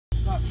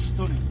that's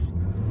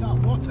stunning. That,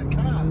 what a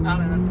car.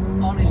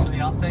 Alan,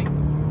 honestly, I think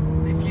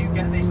if you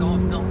get this,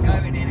 I'm not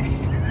going in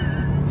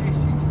it. This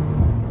is...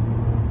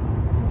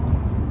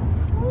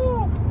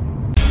 Woo.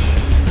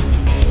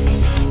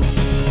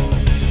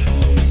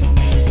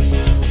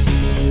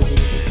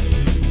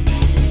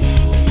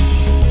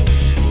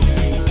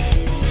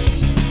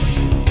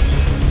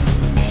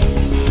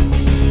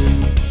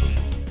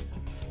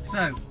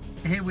 So,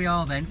 here we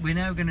are then. We're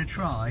now going to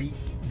try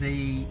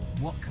the,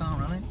 what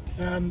car, Alan?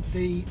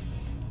 The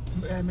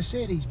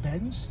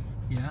Mercedes-Benz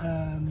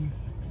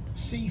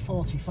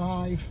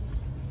C45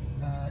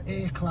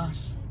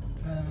 A-class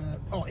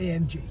or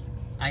AMG.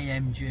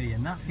 AMG,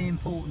 and that's the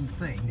important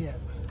thing,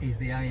 is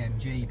the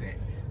AMG bit.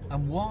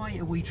 And why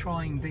are we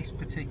trying this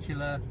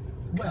particular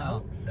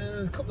car?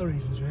 Well, a couple of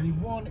reasons really.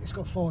 One, it's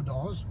got 4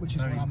 doors, which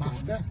is Very what I'm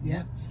important. after.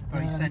 Yeah,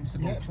 very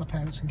sensible. Yeah, so my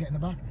parents can get in the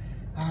back.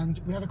 And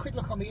we had a quick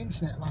look on the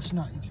internet last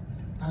night,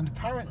 and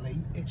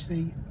apparently it's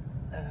the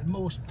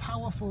most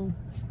powerful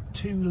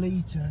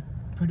 2-litre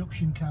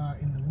production car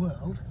in the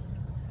world.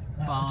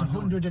 At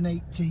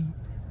 180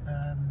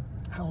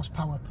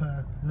 horsepower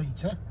per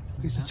litre.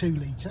 It's a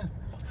 2-litre.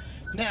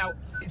 Now,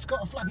 it's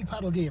got a flappy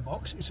paddle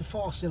gearbox. It's a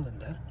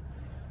 4-cylinder.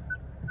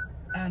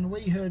 And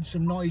we heard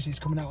some noises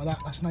coming out of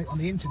that last night on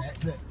the internet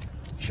that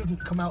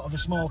shouldn't come out of a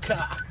small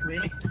car,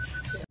 really.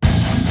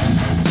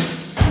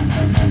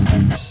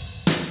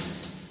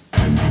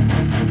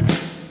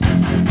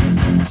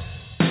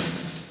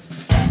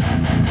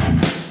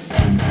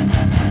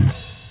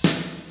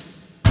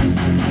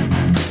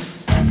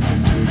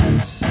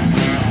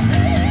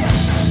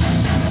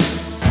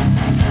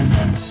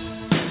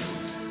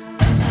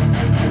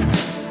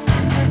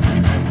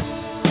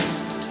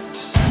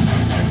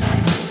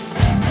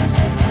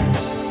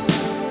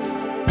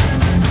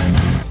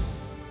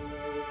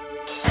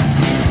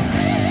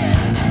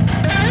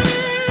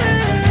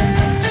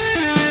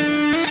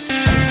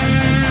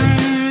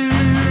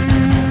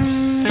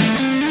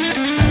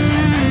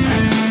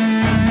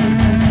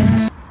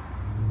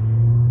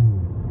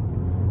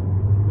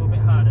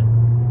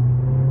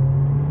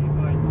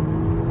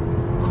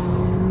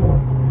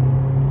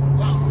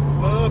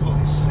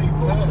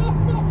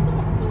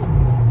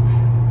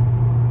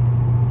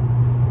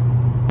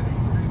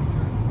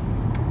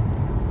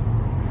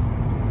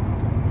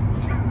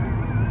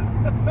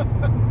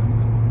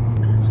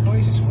 That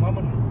noise is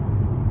phenomenal.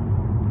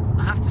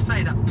 I have to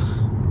say that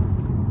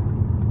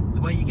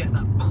the way you get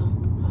that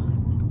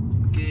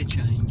gear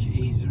change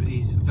is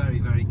very,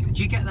 very good.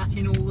 Do you get that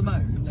in all the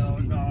modes?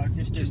 No,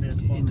 just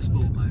in the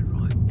sport mode,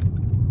 right?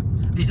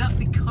 Is that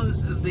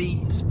because of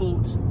the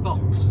sports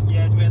box?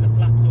 Yeah, it's where the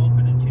flaps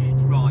open and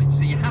change. Right,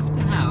 so you have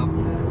to have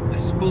the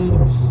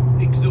sports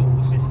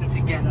exhaust to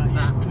get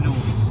that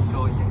noise.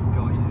 Got you.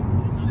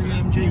 It's the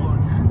AMG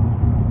one, yeah?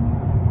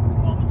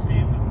 Performance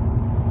steering wheel.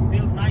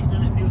 Feels nice,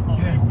 doesn't it? Feels more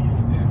nice.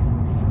 Yeah.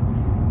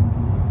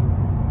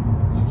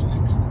 That's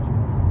excellent.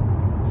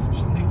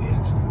 Absolutely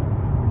excellent.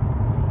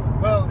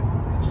 Well,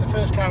 it's the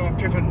first car I've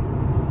driven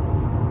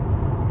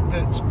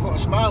that's put a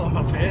smile on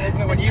my face, even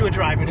though when you were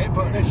driving it,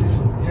 but this is,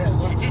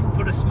 It did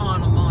put a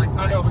smile on my face.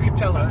 I know, we can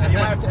tell that. You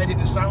might have to edit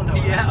the sound out.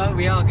 Yeah,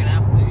 we are going to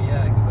have to,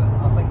 yeah, but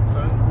I think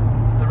for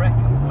the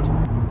record.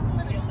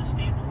 Maybe on the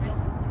steering wheel.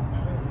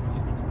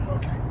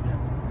 Okay, yeah.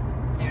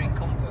 So you're in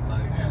comfort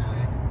mode now, are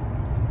you?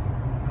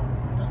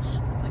 That's...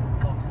 Thank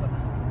God for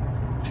that.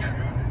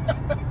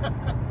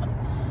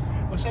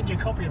 We'll send you a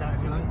copy of that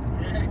if you like.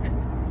 Yeah.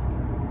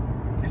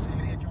 Yes, you're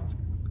gonna hear John's.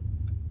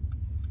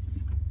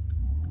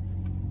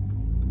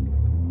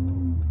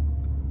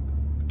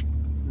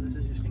 This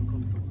is just in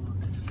comfort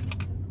mode.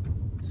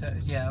 So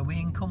yeah, are we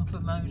in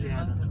comfort mode?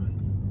 Yeah, that's right.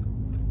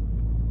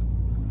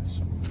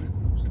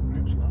 What's the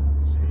grips got?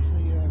 It's the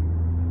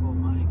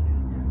 4MATIC,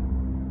 yeah.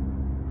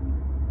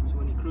 So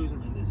when you're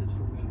cruising like this, it's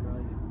front wheel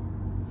drive.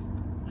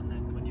 And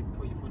then when you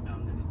put your foot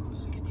down, then it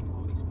goes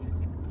 60-40 space.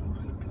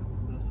 Okay.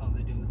 That's how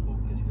they do the four.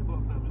 Because if you put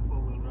a permanent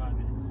 4-wheel drive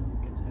in, it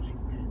gets heavy.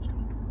 Yeah, it's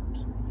gonna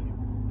sort of feel.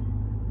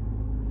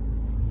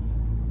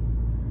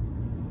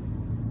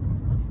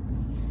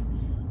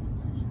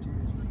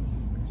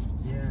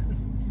 Yeah.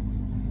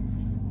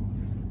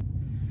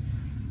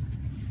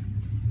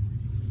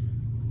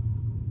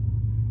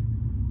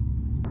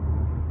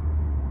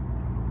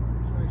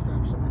 It's nice to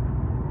have something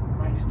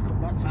nice to come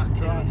back to and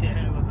try.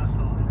 Yeah, well, that's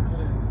all. I had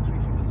a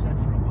 350Z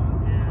for a while.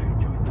 Yeah. I quite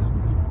enjoyed that.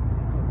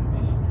 Got rid of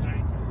it.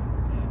 Right.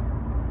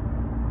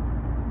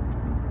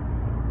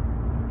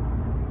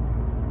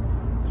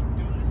 I'm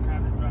doing this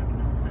kind of driving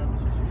on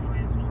purpose just to show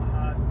you it's not a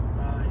hard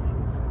ride.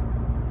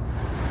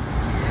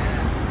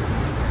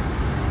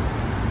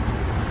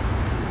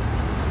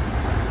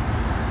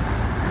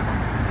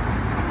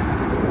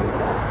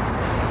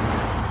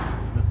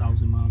 The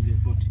 1,000 miles yet,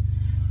 but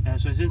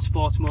so it's in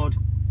sports mode.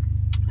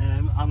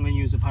 I'm going to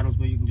use the paddles,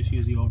 but you can just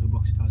use the auto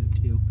box. It's up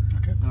to you.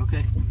 Okay.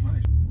 Okay.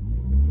 Right.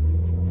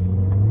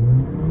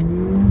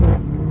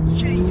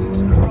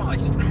 Jesus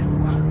Christ!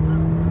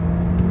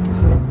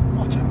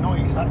 What a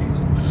noise that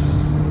is.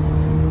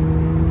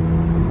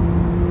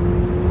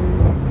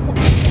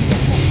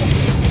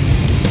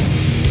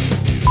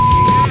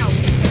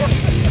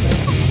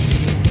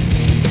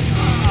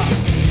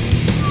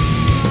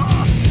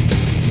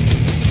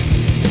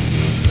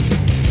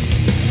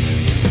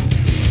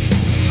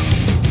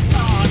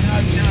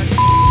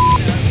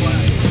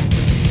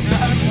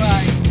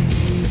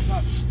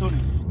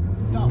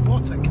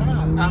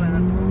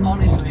 Alan,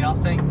 honestly, I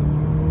think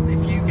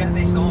if you get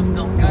this, I'm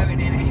not going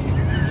in it.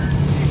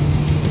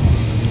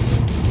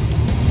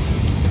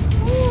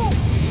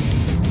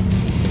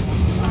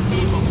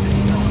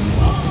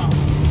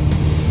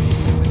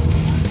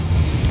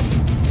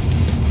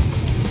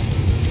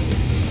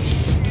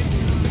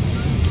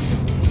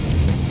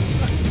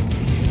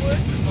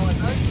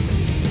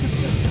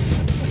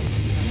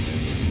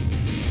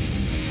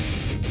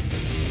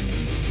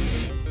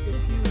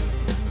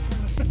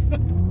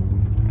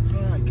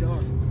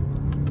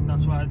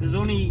 There's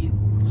only,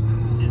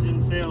 as in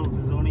sales,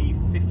 there's only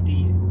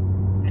 50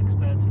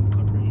 experts in the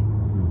country.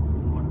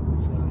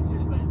 So it's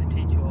just like they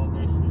teach you all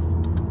this.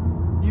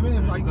 You may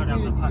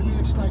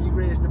have slightly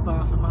raised the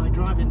bar for my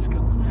driving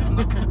skills there.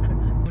 What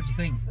do you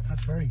think?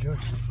 That's very good.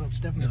 Well, it's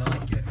definitely. You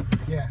like it?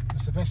 Yeah,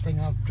 it's the best thing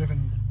I've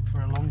driven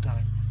for a long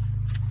time.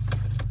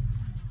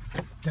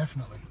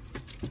 Definitely.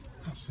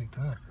 That's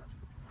superb.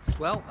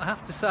 Well, I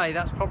have to say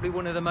that's probably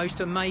one of the most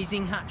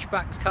amazing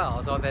hatchback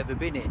cars I've ever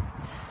been in.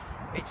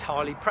 It's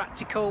highly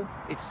practical,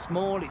 it's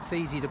small, it's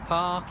easy to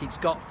park, it's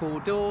got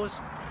 4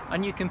 doors,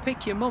 and you can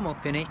pick your mum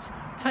up in it,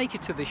 take her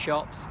to the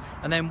shops,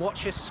 and then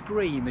watch her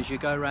scream as you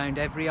go around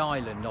every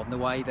island on the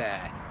way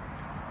there.